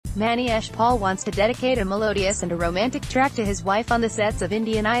Maniesh Paul wants to dedicate a melodious and a romantic track to his wife on the sets of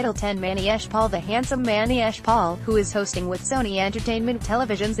Indian Idol 10. Maniesh Paul, the handsome Maniesh Paul, who is hosting with Sony Entertainment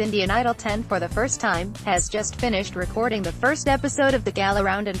Television's Indian Idol 10 for the first time, has just finished recording the first episode of the gala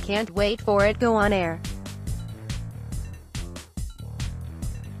round and can't wait for it to go on air.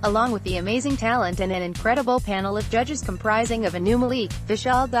 Along with the amazing talent and an incredible panel of judges comprising of Anu Malik,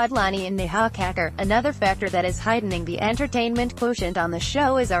 Vishal Dadlani and Neha Kakkar, another factor that is heightening the entertainment quotient on the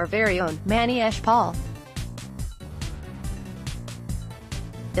show is our very own Maniesh Paul.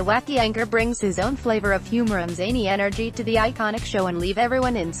 The wacky anchor brings his own flavor of humor and zany energy to the iconic show and leave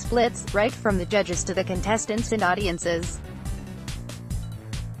everyone in splits, right from the judges to the contestants and audiences.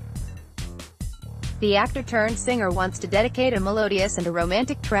 The actor-turned-singer wants to dedicate a melodious and a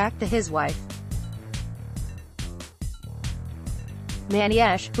romantic track to his wife.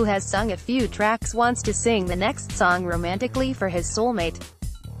 Maniesh, who has sung a few tracks, wants to sing the next song romantically for his soulmate.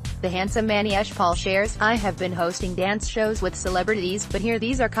 The handsome Maniesh Paul shares, "I have been hosting dance shows with celebrities, but here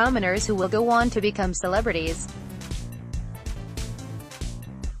these are commoners who will go on to become celebrities.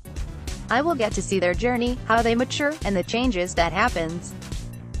 I will get to see their journey, how they mature, and the changes that happens.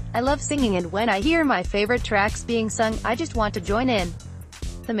 I love singing, and when I hear my favorite tracks being sung, I just want to join in.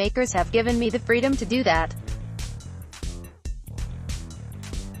 The makers have given me the freedom to do that.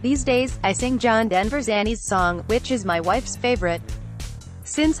 These days, I sing John Denver's Annie's song, which is my wife's favorite.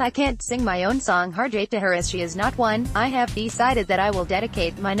 Since I can't sing my own song Harjay to her as she is not one, I have decided that I will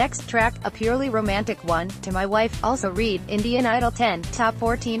dedicate my next track, a purely romantic one, to my wife." Also read, Indian Idol 10, top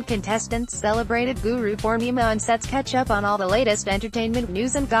 14 contestants celebrated Guru Purnima on sets. Catch up on all the latest entertainment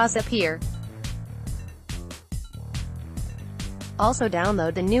news and gossip here. Also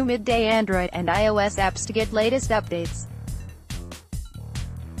download the new Midday Android and iOS apps to get latest updates.